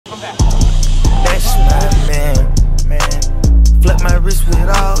That's my man. Flip my wrist with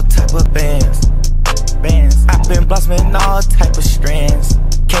all type of bands. I've been blossoming all type of strands.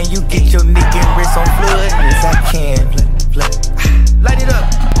 Can you get your neck and wrist on fluid? Yes, I can. Light it up,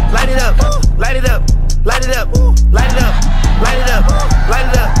 light it up, light it up, light it up, light it up, light it up, light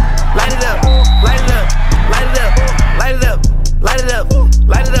it up, light it up, light it up, light it up, light it up, light it up,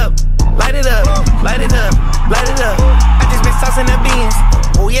 light it up, light it up, light it up, light it up. I just been saucing the beans.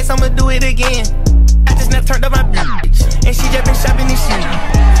 Oh yes, I'ma do it again. I just now turned up my bitch, and she just been shopping this shit.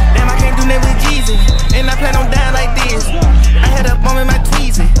 Damn, I can't do that with Jesus, and I plan on dying like this. I had a bum in my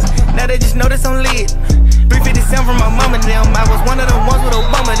tweezers, now they just know that I'm lit. 357 from my mama them, I was one of the ones with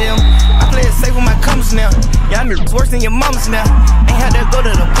Obama them. I play it safe with my commas now, y'all niggas worse than your mamas now. Ain't had to go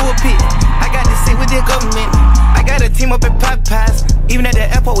to the pulpit, I got to sit with the government. I got a team up at Popeyes, even at the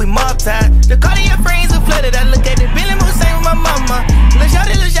airport we mob tied. The Cartier frames are flooded, I look at the Billy Moon same with my mama. Lil'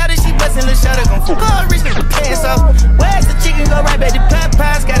 shawty, she bustin', lil' shawty gon' fuck her rich nigga pants off. Where's the chicken go right back to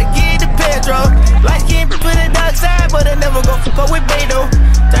Popeyes, gotta get the Pedro. Light skin put it dark side, but I never gon' fuck up with Beto.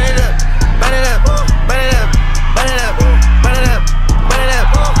 Turn it up, burn it up, burn it up, burn it up, burn it up, burn it up, burn it up,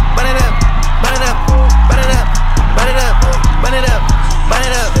 burn it up, burn it up, burn it up, burn it up, burn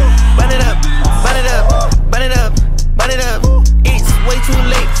it up, burn it up, burn it up, burn it up, burn it up. It's way too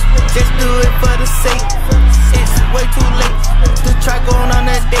late, just do it for the sake. It's way too late to try going on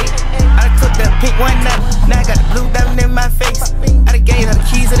that date. I took that pink one up, now